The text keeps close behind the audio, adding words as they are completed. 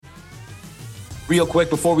Real quick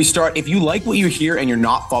before we start, if you like what you hear and you're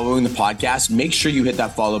not following the podcast, make sure you hit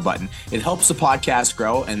that follow button. It helps the podcast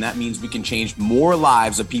grow, and that means we can change more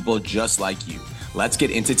lives of people just like you. Let's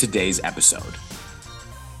get into today's episode.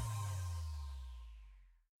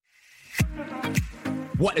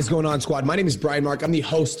 What is going on, squad? My name is Brian Mark. I'm the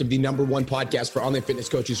host of the #1 podcast for online fitness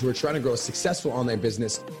coaches who are trying to grow a successful online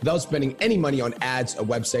business without spending any money on ads, a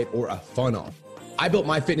website, or a funnel. I built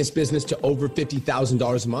my fitness business to over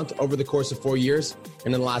 $50,000 a month over the course of 4 years.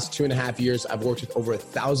 And in the last 2.5 years, I've worked with over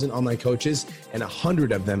 1,000 online coaches, and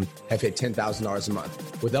 100 of them have hit $10,000 a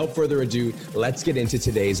month. Without further ado, let's get into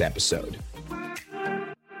today's episode.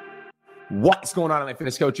 What's going on, online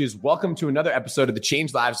fitness coaches? Welcome to another episode of the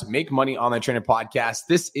Change Lives, Make Money Online Trainer podcast.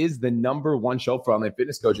 This is the #1 show for online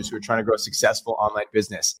fitness coaches who are trying to grow a successful online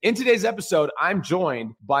business. In today's episode, I'm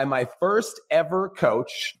joined by my first ever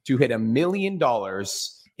coach to hit $1 million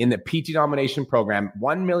in the PT Domination program,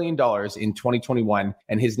 $1 million in 2021,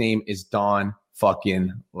 and his name is Don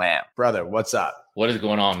fucking Lamb. Brother, what's up? What is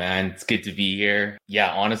going on, man? It's good to be here.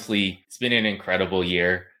 Yeah, honestly, it's been an incredible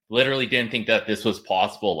year. Literally didn't think that this was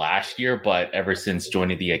possible last year, but ever since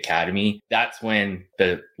joining the academy, that's when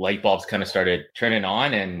the light bulbs kind of started turning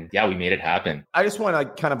on, and yeah, we made it happen. I just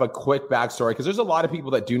want kind of a quick backstory, because there's a lot of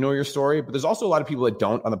people that do know your story, but there's also a lot of people that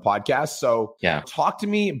don't on the podcast. So yeah, talk to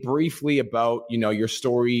me briefly about, your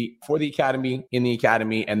story for the academy, in the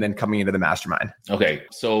academy, and then coming into the mastermind. Okay.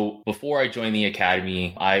 So before I joined the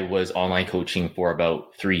academy, I was online coaching for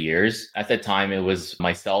about 3 years. At that time, it was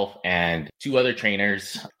myself and 2 other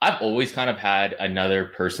trainers. I've always kind of had another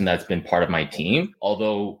person that's been part of my team,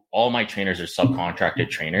 although all my trainers are subcontracted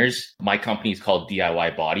trainers. My company is called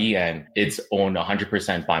DIY Body, and it's owned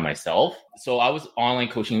 100% by myself. So I was online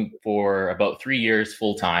coaching for about 3 years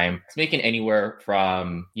full time. It's making anywhere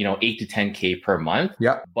from, 8 to 10K per month.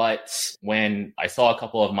 Yeah. But when I saw a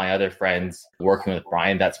couple of my other friends working with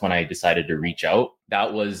Brian, that's when I decided to reach out.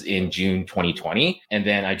 That was in June 2020. And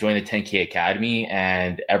then I joined the 10K Academy.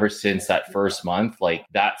 And ever since that first month,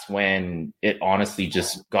 that's when it honestly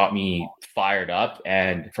just got me fired up.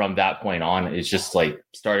 And from that point on, it's just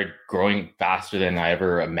started growing faster than I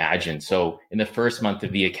ever imagined. So in the first month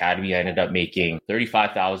of the academy, I ended up making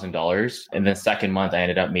 $35,000. And the second month, I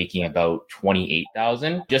ended up making about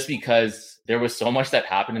 $28,000, just because there was so much that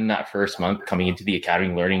happened in that first month coming into the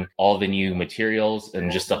academy, learning all the new materials and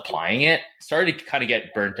just applying it. Started to kind of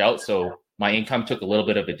get burnt out. So my income took a little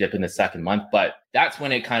bit of a dip in the second month, but that's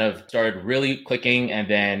when it kind of started really clicking. And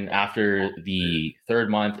then after the third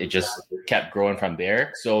month, it just kept growing from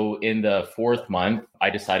there. So in the fourth month, I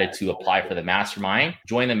decided to apply for the mastermind,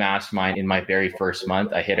 join the mastermind. In my very first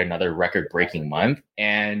month, I hit another record-breaking month.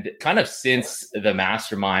 And kind of since the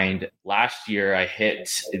mastermind last year, I hit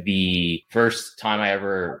the first time I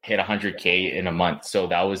ever hit 100K in a month. So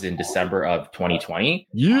that was in December of 2020.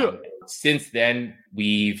 Yeah. Since then,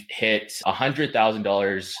 we've hit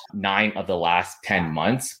 $100,000 9 of the last 10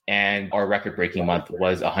 months, and our record-breaking month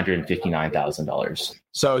was $159,000.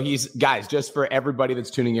 So guys, just for everybody that's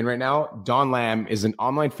tuning in right now, Don Lamb is an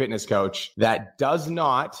online fitness coach that does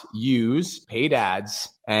not use paid ads,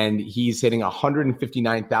 and he's hitting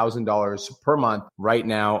 $159,000 per month right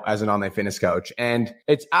now as an online fitness coach. And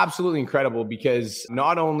it's absolutely incredible, because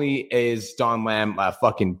not only is Don Lamb a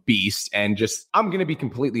fucking beast, and I'm going to be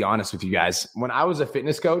completely honest with you guys. When I was a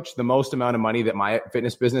fitness coach, the most amount of money that my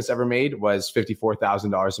fitness business ever made was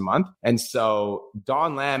 $54,000 a month. And so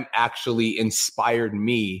Don Lamb actually inspired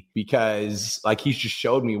me, because he's just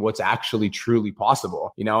showed me what's actually truly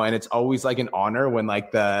possible, and it's always an honor when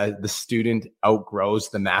the student outgrows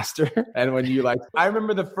the master. And when you I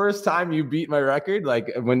remember the first time you beat my record,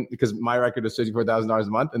 because my record was $54,000 a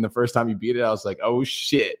month, and the first time you beat it, I was like, oh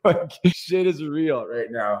shit, shit is real right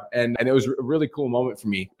now. And it was a really cool moment for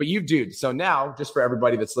me. But dude, so now, just for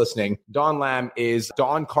everybody that's listening, Don Lamb is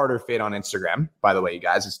Don Carter Fit on Instagram. By the way, you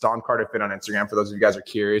guys, it's Don Carter Fit on Instagram. For those of you guys who are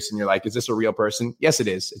curious and you're like, is this a real person? Yes, it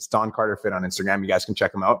is. It's Don Carter Fit on Instagram. You guys can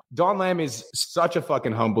check him out. Don Lamb is such a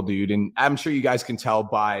fucking humble dude. And I'm sure you guys can tell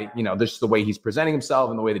by, just the way he's presenting himself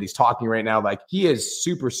and the way that he's talking right now. He is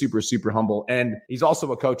super, super, super humble. And he's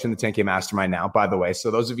also a coach in the 10K Mastermind now, by the way. So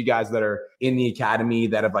those of you guys that are in the academy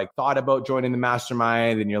that have thought about joining the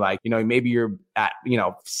mastermind, and you're maybe you're at,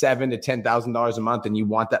 $7,000 to $10,000 a month, and you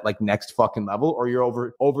want that next fucking level, or you're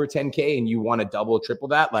over 10K and you want to double, triple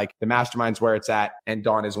that, the mastermind's where it's at. And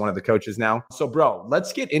Don is one of the coaches now. So bro,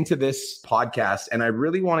 let's get into this podcast. And I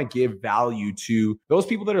really want to give value to those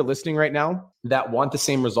people that are listening right now that want the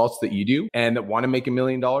same results that you do and that want to make $1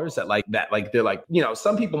 million they're like,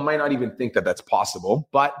 some people might not even think that that's possible,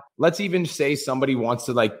 but let's even say somebody wants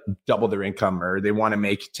to like double their income or they want to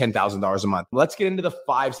make $10,000 a month. Let's get into the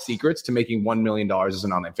 5 secrets to making $1 million as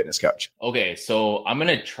an online fitness coach. Okay. So I'm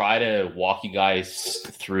going to try to walk you guys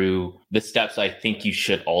through the steps I think you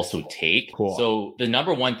should also take. Cool. So the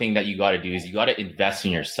number one thing that you got to do is you got to invest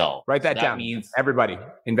in yourself. Write that down. Means everybody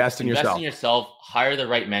invest in yourself. Hire the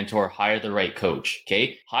right mentor, hire the right coach.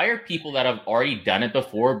 Okay. Hire people that have already done it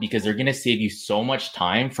before because they're going to save you so much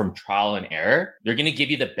time from trial and error. They're going to give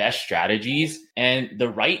you the best strategies, and the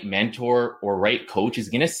right mentor or right coach is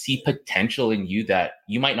going to see potential in you that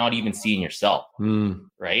you might not even see in yourself.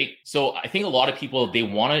 Right. So I think a lot of people, they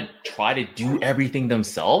want to try to do everything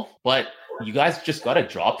themselves, but you guys just got to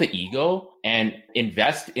drop the ego and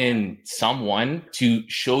invest in someone to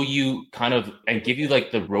show you kind of and give you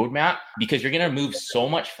like the roadmap, because you're going to move so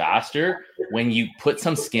much faster when you put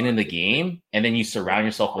some skin in the game and then you surround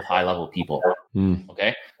yourself with high level people.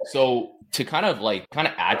 Okay. So to kind of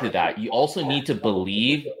add to that, you also need to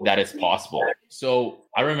believe that it's possible. So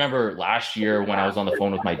I remember last year when I was on the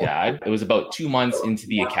phone with my dad, it was about 2 months into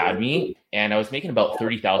the academy and I was making about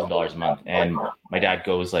 $30,000 a month. And my dad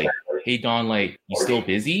goes like, "Hey, Don, like, you still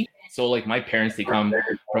busy?" So like my parents, they come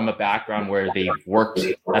from a background where they've worked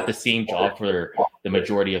at the same job for the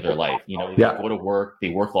majority of their life. They go to work, they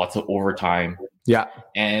work lots of overtime. Yeah.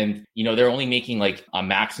 And, they're only making like a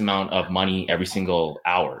max amount of money every single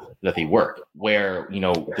hour that they work, where,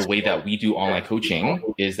 the way that we do online coaching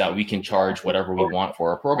is that we can charge whatever we want for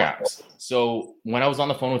our programs. So when I was on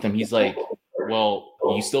the phone with him, he's like, "Well,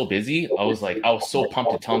 are you still busy?" I was so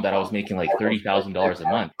pumped to tell him that I was making like $30,000 a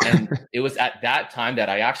month. And it was at that time that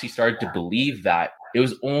I actually started to believe that it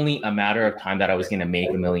was only a matter of time that I was going to make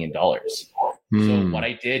 $1 million. So what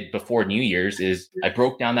I did before New Year's is I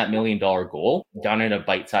broke down that $1 million goal down into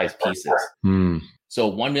bite-sized pieces. So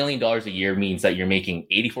 $1 million a year means that you're making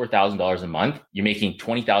 $84,000 a month. You're making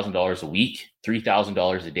 $20,000 a week,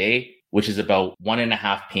 $3,000 a day, which is about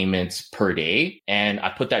 1.5 payments per day. And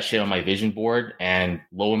I put that shit on my vision board, and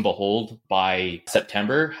lo and behold, by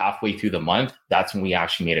September, halfway through the month, that's when we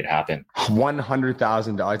actually made it happen.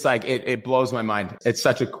 $100,000. It's like, it blows my mind. It's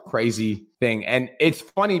such a crazy thing. And it's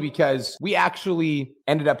funny because we actually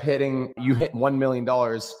ended up you hit $1 million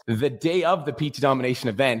the day of the PT Domination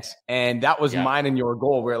event. And that was mine and your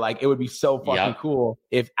goal, where like, it would be so fucking cool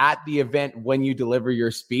if at the event, when you deliver your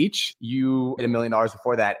speech, you hit $1 million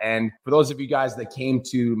before that. And for those of you guys that came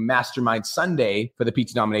to Mastermind Sunday for the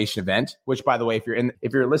PT Domination event, which by the way,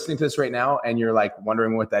 if you're listening to this right now and you're like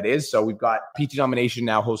wondering what that is, so we've got PT Domination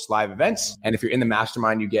now hosts live events. And if you're in the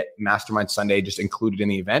mastermind, you get Mastermind Sunday just included in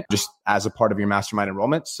the event, just as a part of your mastermind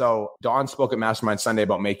enrollment. So Don spoke at Mastermind Sunday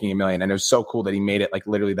about making $1 million. And it was so cool that he made it like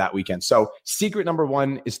literally that weekend. So secret number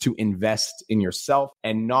 1 is to invest in yourself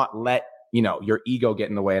and not let your ego get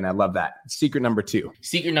in the way. And I love that. Secret number 2.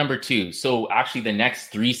 So actually the next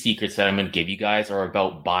 3 secrets that I'm going to give you guys are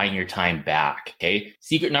about buying your time back. Okay.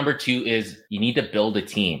 Secret number 2 is you need to build a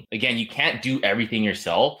team. Again, you can't do everything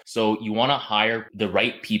yourself. So you want to hire the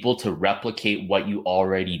right people to replicate what you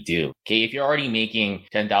already do. Okay. If you're already making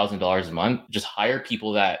 $10,000 a month, just hire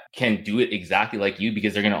people that can do it exactly like you,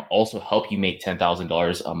 because they're going to also help you make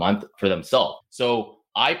 $10,000 a month for themselves. So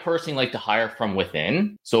I personally like to hire from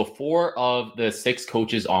within. So 4 of the 6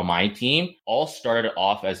 coaches on my team all started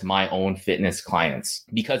off as my own fitness clients.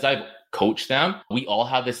 Because I've coach them, we all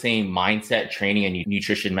have the same mindset, training, and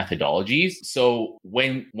nutrition methodologies. So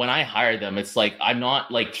when I hire them, it's like I'm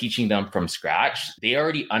not like teaching them from scratch. They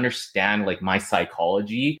already understand like my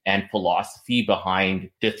psychology and philosophy behind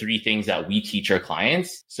the 3 things that we teach our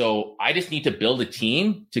clients. So I just need to build a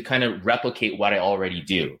team to kind of replicate what I already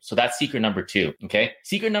do. So that's secret number 2. Okay.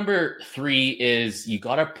 Secret number 3 is you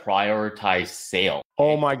got to prioritize sales.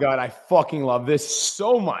 Oh my God. I fucking love this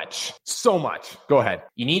so much. So much. Go ahead.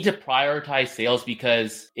 You need to prioritize sales,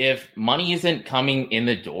 because if money isn't coming in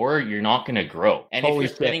the door, you're not going to grow. And holy if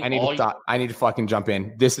you're spending shit, I need to fucking jump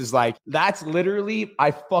in. This is like, that's literally, I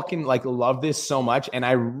fucking like love this so much. And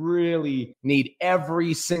I really need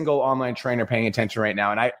every single online trainer paying attention right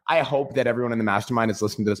now. And I hope that everyone in the mastermind is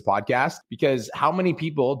listening to this podcast, because how many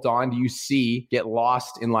people, Don, do you see get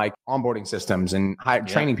lost in like onboarding systems and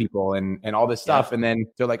training people and all this stuff? And then then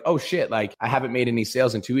they're like, oh shit, like I haven't made any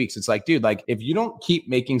sales in 2 weeks. It's like, dude, like if you don't keep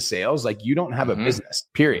making sales, like you don't have a business,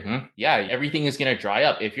 period. Yeah, everything is going to dry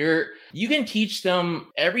up. You can teach them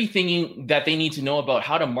everything that they need to know about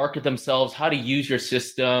how to market themselves, how to use your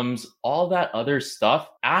systems, all that other stuff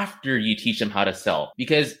after you teach them how to sell.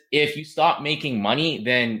 Because if you stop making money,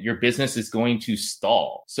 then your business is going to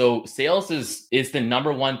stall. So sales is the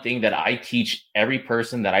number one thing that I teach every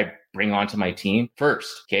person that I bring onto my team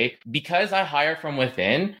first. Okay. Because I hire from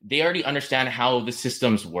within, they already understand how the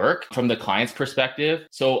systems work from the client's perspective.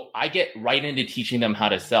 So I get right into teaching them how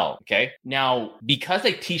to sell. Okay. Now, because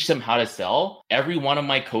I teach them how to sell, every one of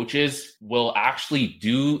my coaches will actually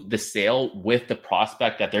do the sale with the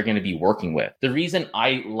prospect that they're going to be working with. The reason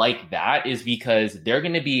I like that is because they're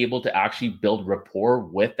going to be able to actually build rapport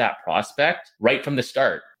with that prospect right from the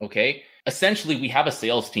start. Okay. Essentially, we have a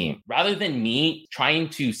sales team. Rather than me trying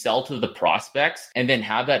to sell to the prospects and then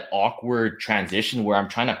have that awkward transition where I'm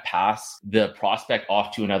trying to pass the prospect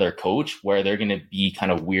off to another coach where they're going to be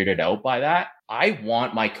kind of weirded out by that, I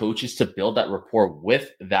want my coaches to build that rapport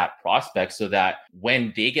with that prospect so that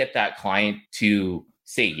when they get that client to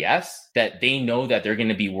say yes, that they know that they're going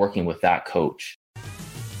to be working with that coach.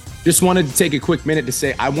 Just wanted to take a quick minute to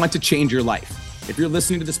say, I want to change your life. If you're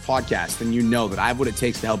listening to this podcast, then you know that I have what it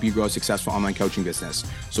takes to help you grow a successful online coaching business.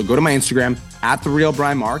 So go to my Instagram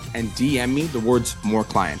 @TheRealBrianMark and DM me the words more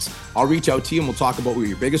clients. I'll reach out to you and we'll talk about what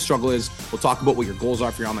your biggest struggle is. We'll talk about what your goals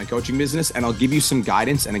are for your online coaching business, and I'll give you some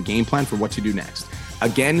guidance and a game plan for what to do next.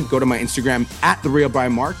 Again, go to my Instagram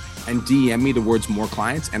 @TheRealBrianMark and DM me the words more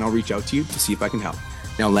clients, and I'll reach out to you to see if I can help.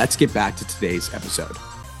 Now let's get back to today's episode.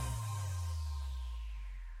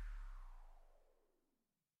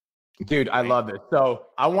 Dude, I love it. So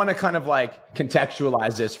I want to kind of like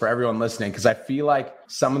contextualize this for everyone listening, because I feel like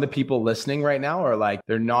some of the people listening right now are like,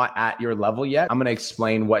 they're not at your level yet. I'm going to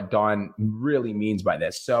explain what Don really means by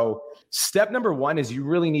this. So step number one is you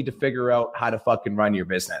really need to figure out how to fucking run your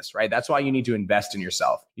business, right? That's why you need to invest in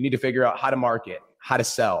yourself. You need to figure out how to market, how to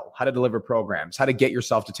sell, how to deliver programs, how to get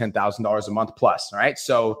yourself to $10,000 a month plus. All right.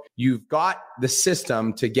 So you've got the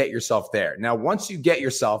system to get yourself there. Now, once you get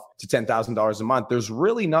yourself to $10,000 a month, there's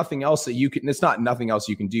really nothing else that you can, it's not nothing else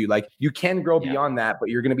you can do. Like you can grow beyond that, but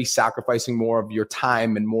you're going to be sacrificing more of your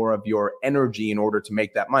time and more of your energy in order to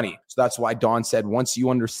make that money. So that's why Don said, once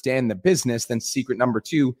you understand the business, then secret number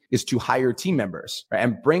two is to hire team members, right?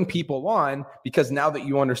 And bring people on, because now that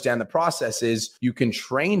you understand the processes, you can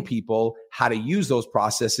train people how to use those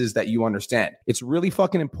processes that you understand. It's really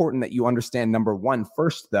fucking important that you understand number one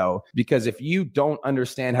first, though, because if you don't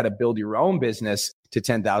understand how to build your own business to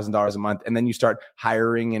 $10,000 a month, and then you start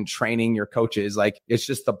hiring and training your coaches, like it's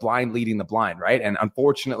just the blind leading the blind, right? And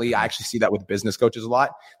unfortunately, I actually see that with business coaches a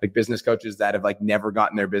lot, like business coaches that have like never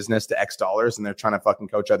gotten their business to X dollars and they're trying to fucking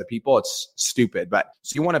coach other people. It's stupid. But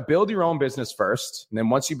so you want to build your own business first. And then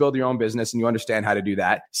once you build your own business and you understand how to do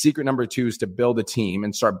that, secret number two is to build a team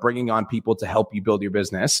and start bringing on people to help you build your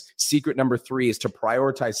business. Secret number three is to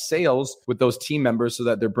prioritize sales with those team members so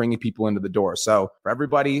that they're bringing people into the door. So for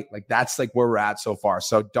everybody, like that's like where we're at so far.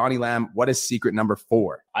 So Donnie Lamb, what is secret number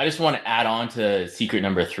four? I just want to add on to secret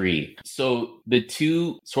number three. So the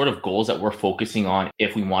two sort of goals that we're focusing on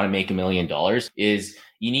if we want to make $1 million is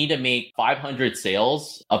you need to make 500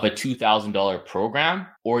 sales of a $2,000 program,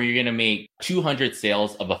 or you're going to make 200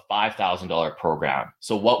 sales of a $5,000 program.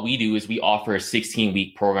 So what we do is we offer a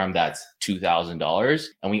 16-week program that's $2,000,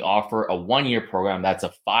 and we offer a 1-year program that's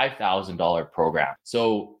a $5,000 program.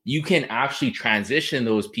 So you can actually transition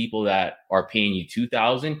those people that are paying you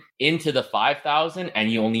 $2,000 into the $5,000,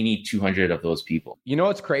 and you only need 200 of those people. You know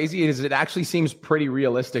what's crazy is it actually seems pretty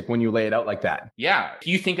realistic when you lay it out like that. Yeah. If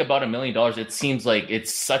you think about $1 million, it seems like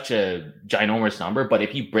it's such a ginormous number, but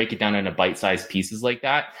if you break it down into bite-sized pieces like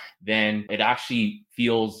that, then it actually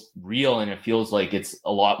feels real and it feels like it's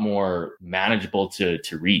a lot more manageable to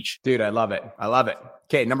reach. Dude, I love it. I love it.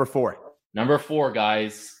 Okay, number four. Number four,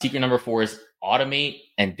 guys. Secret number four is automate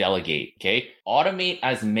and delegate. Okay. Automate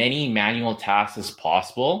as many manual tasks as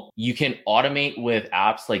possible. You can automate with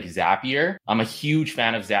apps like Zapier. I'm a huge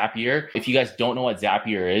fan of Zapier. If you guys don't know what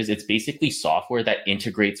Zapier is, it's basically software that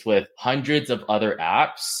integrates with hundreds of other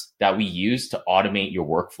apps that we use to automate your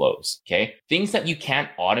workflows. Okay. Things that you can't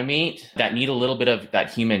automate that need a little bit of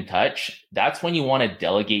that human touch, that's when you want to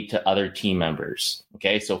delegate to other team members.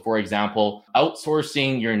 Okay. So for example,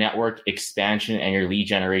 outsourcing your network expansion and your lead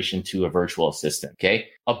generation to a virtual assistant. Okay.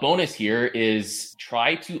 A bonus here is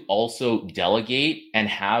try to also delegate and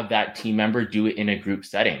have that team member do it in a group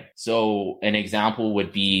setting. So an example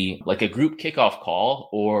would be like a group kickoff call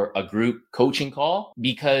or a group coaching call,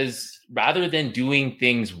 because rather than doing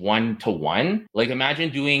things one-to-one, like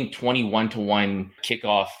imagine doing 21-to-1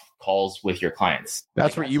 kickoff calls with your clients.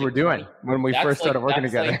 That's what you were doing when we first started working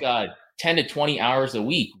together. 10 to 20 hours a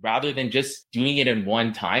week, rather than just doing it in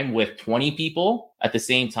one time with 20 people at the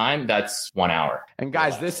same time. That's 1 hour. And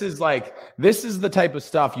guys, this is the type of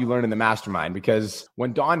stuff you learn in the mastermind, because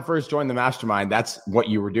when Don first joined the mastermind, that's what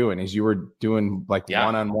you were doing, is you were doing like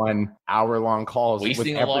one-on-one hour-long calls,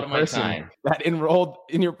 wasting a lot of my time that enrolled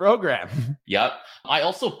in your program. Yep. I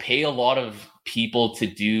also pay a lot of people to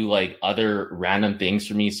do like other random things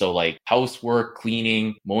for me. So like housework,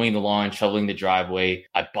 cleaning, mowing the lawn, shoveling the driveway.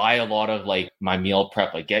 I buy a lot of like my meal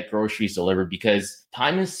prep, like get groceries delivered, because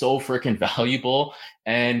time is so freaking valuable.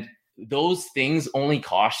 And those things only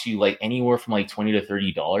cost you like anywhere from like $20 to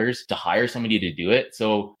 $30 to hire somebody to do it.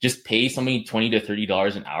 So just pay somebody $20 to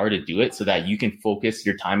 $30 an hour to do it, so that you can focus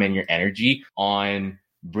your time and your energy on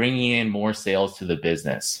bringing in more sales to the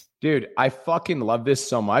business. Dude, I fucking love this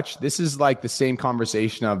so much. This is like the same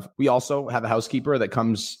conversation of, we also have a housekeeper that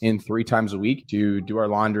comes in 3 times a week to do our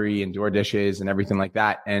laundry and do our dishes and everything like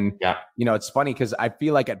that. And, you know, it's funny because I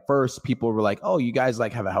feel like at first people were like, oh, you guys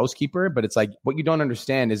like have a housekeeper. But it's like, what you don't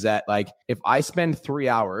understand is that like, if I spend 3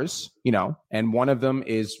 hours, you know, and one of them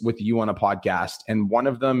is with you on a podcast, and one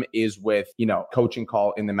of them is with, you know, coaching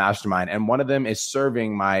call in the mastermind, and one of them is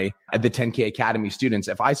serving the 10K Academy students.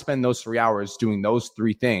 If I spend those 3 hours doing those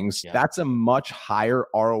 3 things, that's a much higher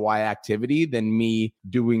ROI activity than me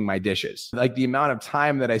doing my dishes. Like the amount of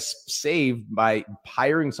time that I saved by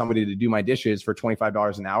hiring somebody to do my dishes for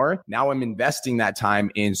 $25 an hour, now I'm investing that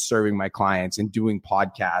time in serving my clients and doing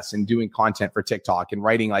podcasts and doing content for TikTok and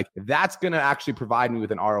writing. Like that's going to actually provide me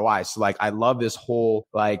with an ROI. So like, I love this whole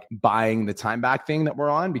like buying the time back thing that we're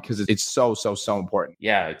on, because it's so important.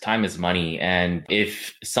 Yeah. Time is money. And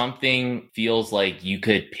if something feels like you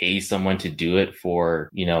could pay someone to do it for,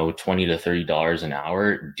 you know, $20 to $30 an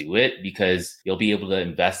hour, do it, because you'll be able to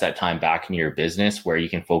invest that time back into your business, where you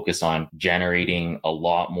can focus on generating a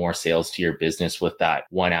lot more sales to your business with that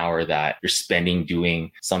 1 hour that you're spending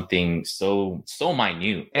doing something so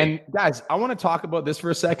minute. And guys, I want to talk about this for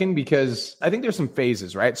a second, because I think there's some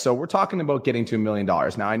phases, right? So we're talking about getting to $1 million.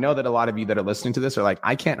 Now, I know that a lot of you that are listening to this are like,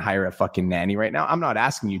 I can't hire a fucking nanny right now. I'm not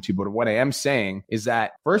asking you to, but what I am saying is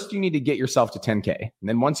that first you need to get yourself to 10K. And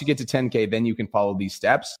then once you get to 10K, then you can follow these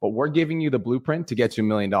steps. But we're giving you the blueprint to get to $1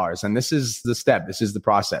 million. And this is the step. This is the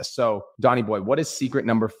process. So Donnie boy, what is secret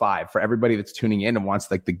number 5 for everybody that's tuning in and wants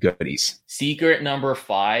like the goodies? Secret number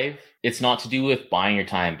 5, it's not to do with buying your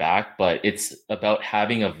time back, but it's about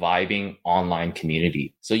having a vibing online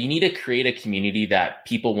community. So you need to create a community that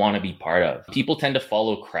people want to be part of. People tend to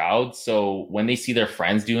follow crowds. So when they see their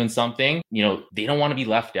friends doing something, you know, they don't want to be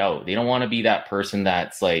left out. They don't want to be that person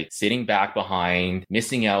that's like sitting back behind,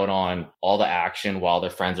 missing out on all the action while their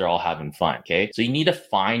friends are all having fun. Okay. So you need to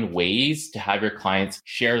find ways to have your clients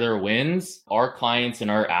share their wins. Our clients and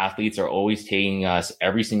our athletes are always taking us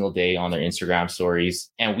every single day on their Instagram stories.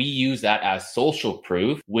 And we use that as social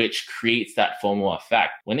proof, which creates that FOMO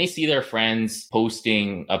effect. When they see their friends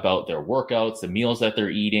posting about their workouts, the meals that they're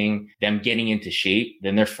eating, them getting into shape,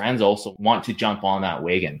 then their friends also want to jump on that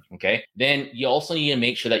wagon. Okay. Then you also need to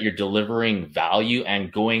make sure that you're delivering value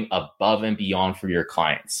and going above and beyond for your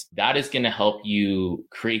clients. That is going to help you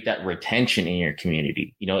create that retention in your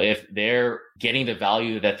community. You know, if they're getting the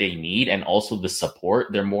value that they need and also the support,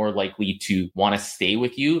 they're more likely to want to stay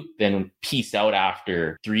with you than peace out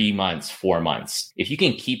after 3 months, 4 months. If you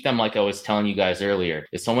can keep them, like I was telling you guys earlier,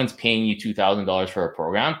 if someone's paying you $2,000 for a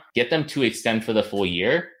program, get them to extend for the full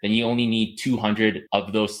year, then you only need 200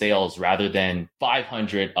 of those sales rather than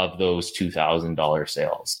 500 of those $2,000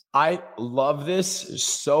 sales. I love this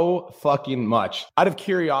so fucking much. Out of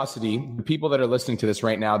curiosity, the people that are listening to this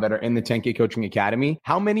right now that are in the 10K Coaching Academy,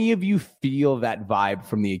 how many of you feel that vibe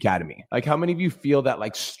from the Academy? Like how many of you feel that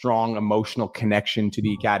like strong emotional connection to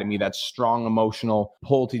the Academy, that strong emotional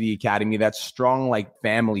pull to the Academy, that strong like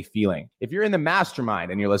family feeling? If you're in the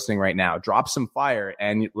mastermind and you're listening right now, drop some fire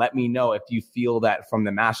and let me know if you feel that from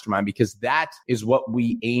the mastermind, because that is what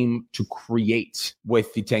we aim to create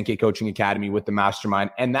with the 10K Coaching Academy, with the mastermind.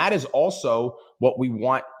 And that is also what we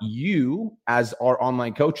want you as our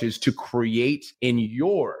online coaches to create in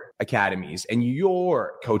your academies and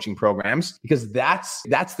your coaching programs, because that's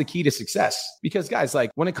the key to success. Because guys,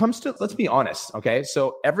 like when it comes to, let's be honest, okay?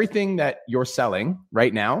 So everything that you're selling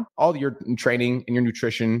right now, all your training and your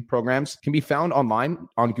nutrition programs can be found online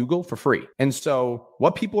on Google for free. And so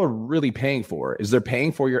what people are really paying for is they're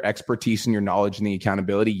paying for your expertise and your knowledge and the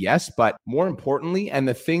accountability. Yes. But more importantly, and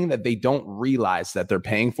the thing that they don't realize that they're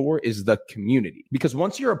paying for is the community. Because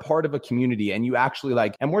once you're a part of a community and you actually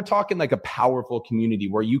and we're talking like a powerful community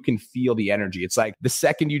where you can feel the energy. It's like the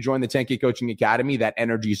second you join the 10K Coaching Academy, that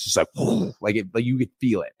energy is just like you could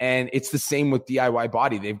feel it. And it's the same with DIY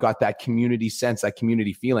Body. They've got that community sense, that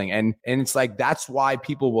community feeling. And it's like, that's why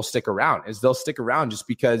people will stick around, is they'll stick around just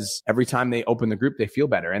because every time they open the group, they feel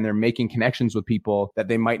better and they're making connections with people that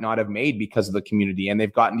they might not have made because of the community. And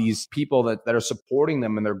they've gotten these people that are supporting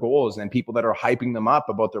them in their goals and people that are hyping them up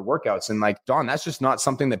about their workouts. And like, Don, that's just not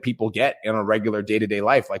something that people get in a regular day-to-day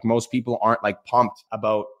life. Like most people aren't like pumped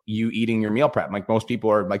about you eating your meal prep. Like most people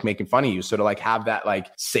are like making fun of you. So to like have that like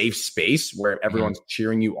safe space where everyone's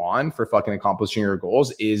cheering you on for fucking accomplishing your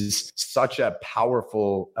goals is such a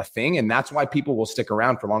powerful thing. And that's why people will stick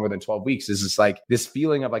around for longer than 12 weeks is it's like this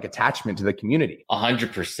feeling of like attachment to the community.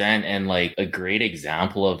 100%. And like a great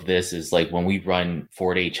example of this is like when we run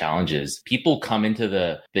 4-day challenges, people come into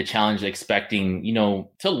the challenge expecting,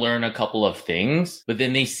 to learn a couple of things, but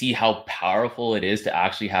then they see how powerful it is to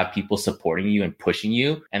actually have people supporting you and pushing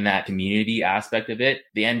you. And that community aspect of it,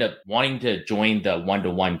 they end up wanting to join the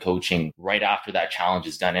one-to-one coaching right after that challenge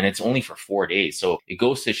is done. And it's only for 4 days. So it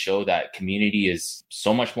goes to show that community is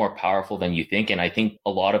so much more powerful than you think. And I think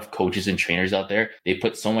a lot of coaches and trainers out there, they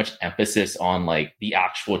put so much emphasis on like the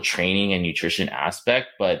actual training and nutrition aspect,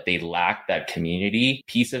 but they lack that community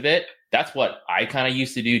piece of it. That's what I kind of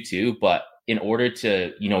used to do too. But in order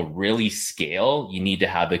to, really scale, you need to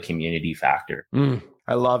have the community factor.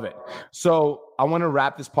 I love it. So I want to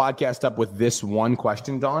wrap this podcast up with this one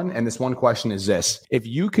question, Don. And this one question is this. If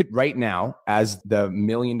you could right now, as the $1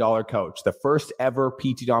 million coach, the first ever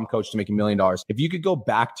PT Dom coach to make $1 million, if you could go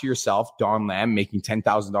back to yourself, Don Lamb, making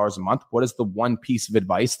 $10,000 a month, what is the one piece of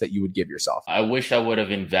advice that you would give yourself? I wish I would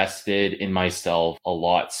have invested in myself a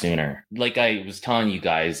lot sooner. Like I was telling you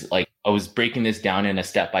guys, like I was breaking this down in a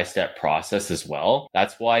step-by-step process as well.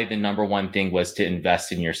 That's why the number one thing was to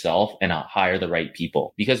invest in yourself and hire the right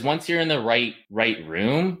people. Because once you're in the right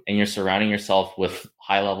room and you're surrounding yourself with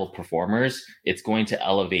high-level performers, it's going to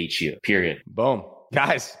elevate you, period. Boom.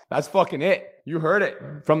 Guys, that's fucking it. You heard it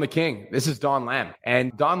from the king. This is Don Lamb.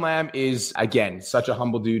 And Don Lamb is, again, such a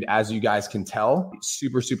humble dude, as you guys can tell.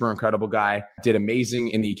 Super, super incredible guy. Did amazing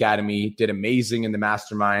in the academy, did amazing in the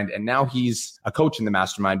mastermind. And now he's a coach in the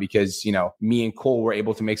mastermind because, me and Cole were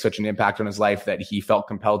able to make such an impact on his life that he felt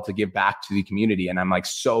compelled to give back to the community. And I'm like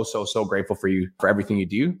so grateful for you, for everything you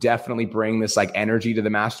do. Definitely bring this like energy to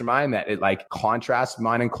the mastermind that it like contrasts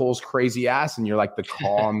mine and Cole's crazy ass. And you're like the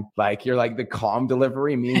calm, the calm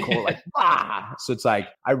delivery. Me and Cole are like, So it's like,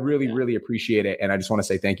 I really appreciate it. And I just want to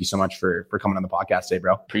say thank you so much for coming on the podcast today,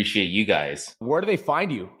 bro. Appreciate you guys. Where do they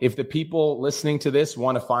find you? If the people listening to this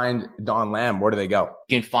want to find Don Lamb, where do they go?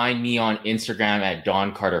 You can find me on Instagram at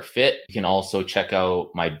Don Carter Fit. You can also check out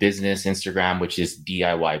my business Instagram, which is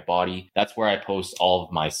DIY Body. That's where I post all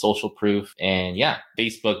of my social proof. And yeah,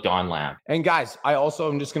 Facebook, Don Lamb. And guys, I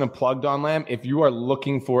also am just going to plug Don Lamb. If you are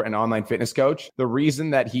looking for an online fitness coach, the reason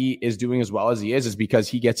that he is doing as well as he is because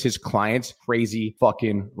he gets his clients crazy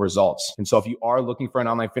fucking results. And so if you are looking for an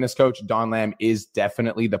online fitness coach, Don Lamb is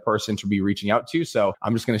definitely the person to be reaching out to. So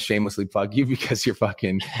I'm just going to shamelessly plug you because you're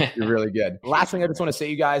really good. Last thing I just want to say,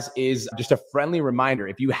 you guys, is just a friendly reminder.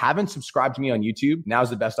 If you haven't subscribed to me on YouTube, now's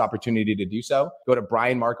the best opportunity to do so. Go to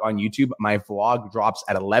Brian Mark on YouTube. My vlog drops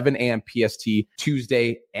at 11 a.m. PST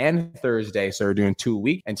Tuesday and Thursday. So we're doing 2 a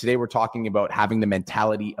week. And today we're talking about having the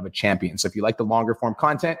mentality of a champion. So if you like the longer form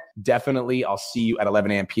content, definitely I'll see you at 11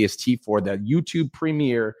 a.m. PST for the YouTube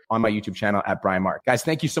premiere on my YouTube channel at Brian Mark. Guys,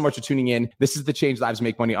 thank you so much for tuning in. This is the Change Lives,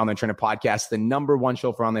 Make Money Online Trainer podcast, the number one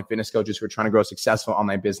show for online fitness coaches who are trying to grow a successful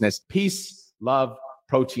online business. Peace, love,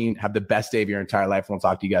 protein. Have the best day of your entire life. And we'll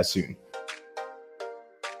talk to you guys soon.